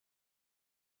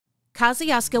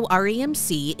Kosciusko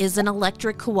REMC is an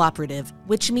electric cooperative,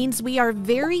 which means we are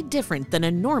very different than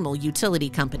a normal utility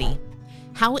company.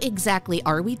 How exactly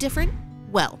are we different?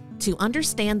 Well, to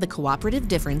understand the cooperative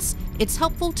difference, it's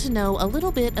helpful to know a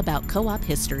little bit about co-op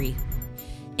history.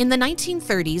 In the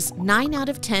 1930s, 9 out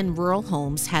of 10 rural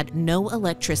homes had no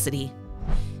electricity.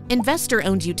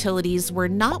 Investor-owned utilities were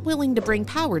not willing to bring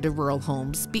power to rural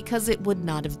homes because it would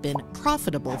not have been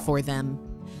profitable for them.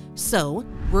 So,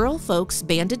 rural folks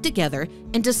banded together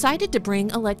and decided to bring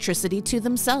electricity to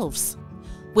themselves.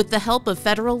 With the help of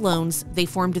federal loans, they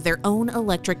formed their own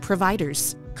electric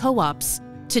providers, co-ops,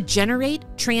 to generate,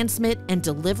 transmit, and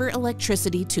deliver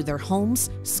electricity to their homes,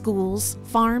 schools,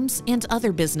 farms, and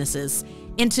other businesses,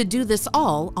 and to do this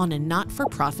all on a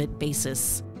not-for-profit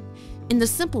basis. In the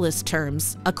simplest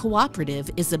terms, a cooperative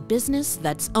is a business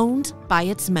that's owned by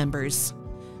its members.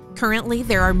 Currently,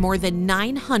 there are more than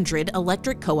 900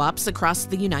 electric co-ops across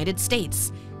the United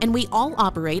States, and we all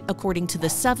operate according to the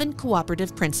 7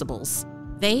 cooperative principles.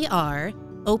 They are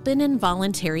open and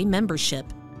voluntary membership,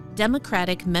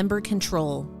 democratic member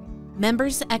control,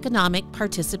 members' economic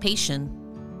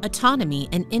participation, autonomy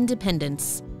and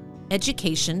independence,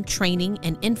 education, training,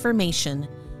 and information,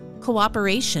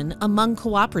 cooperation among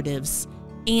cooperatives,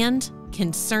 and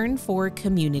concern for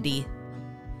community.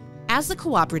 As a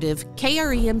cooperative,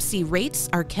 KREMC rates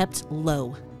are kept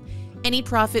low. Any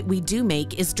profit we do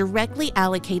make is directly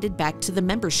allocated back to the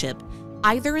membership,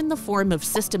 either in the form of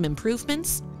system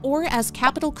improvements or as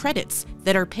capital credits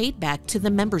that are paid back to the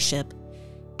membership.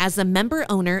 As a member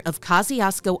owner of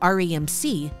Kosciusko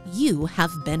REMC, you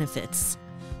have benefits.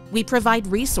 We provide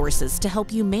resources to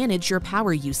help you manage your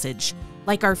power usage,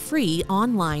 like our free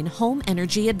online Home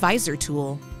Energy Advisor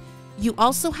tool. You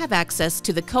also have access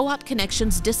to the Co-op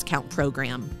Connections discount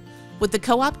program. With the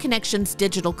Co-op Connections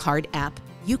digital card app,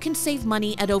 you can save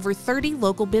money at over 30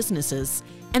 local businesses,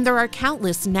 and there are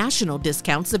countless national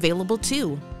discounts available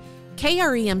too.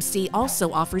 KREMC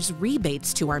also offers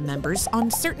rebates to our members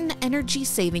on certain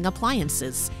energy-saving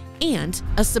appliances and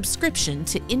a subscription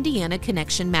to Indiana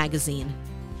Connection magazine.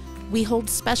 We hold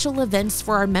special events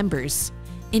for our members,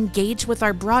 engage with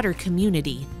our broader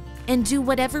community, and do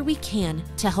whatever we can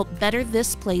to help better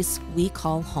this place we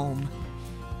call home.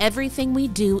 Everything we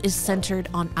do is centered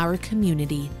on our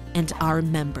community and our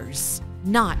members,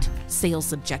 not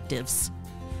sales objectives.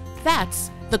 That's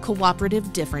the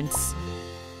cooperative difference.